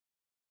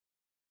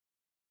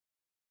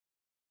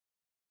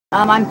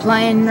I'm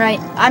playing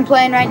right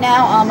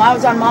now. I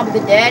was on Mob of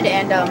the Dead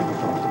and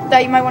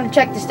thought you might want to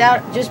check this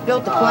out. Just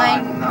built the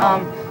plane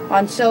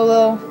on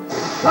solo.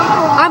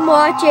 I'm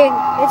watching.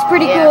 It's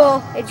pretty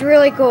cool. It's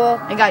really cool.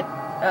 I got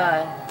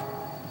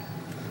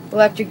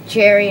Electric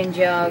Cherry and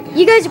Jug.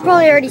 You guys have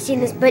probably already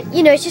seen this, but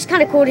you know it's just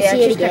kind of cool to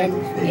see it again.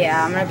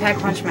 Yeah, I'm gonna pack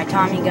punch my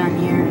Tommy gun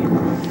here.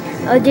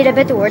 Oh, dude, I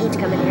bet the warden's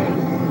coming here.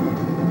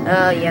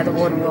 Yeah, the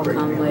warden will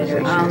come later.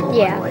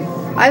 Yeah.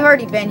 I've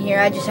already been here.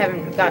 I just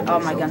haven't got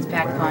all my guns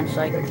pack punched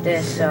like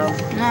this, so.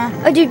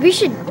 Oh, dude, we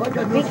should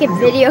make a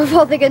video of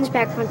all the guns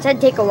pack punched. That'd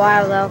take a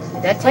while, though.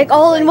 Like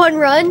all in one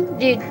run,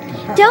 dude.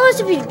 Tell us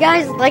if you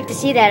guys would like to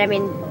see that. I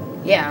mean,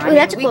 yeah, I mean,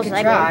 that's a cool we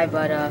could try,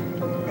 but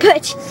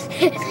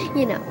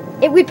you know,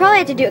 we'd probably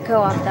have to do it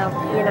co-op,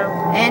 though. You know.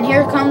 And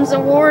here comes the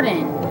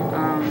warden.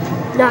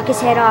 Knock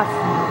his head off.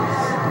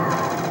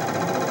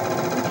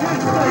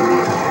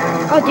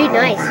 Oh, dude,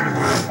 nice.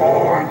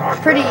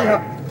 Pretty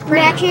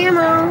Max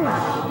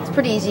ammo. It's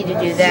pretty easy to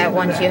do that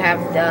once you have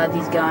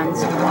these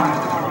guns.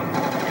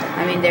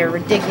 I mean, they're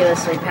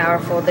ridiculously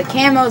powerful. The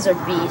camos are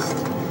beast.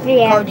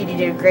 Yeah. Call of Duty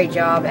did a great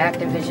job.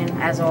 Activision,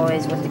 as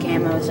always, with the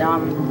camos.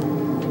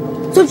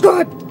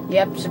 Subscribe.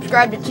 Yep.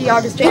 Subscribe to T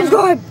August channel.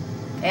 Subscribe.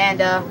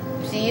 And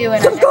see you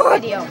in the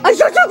next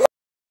video.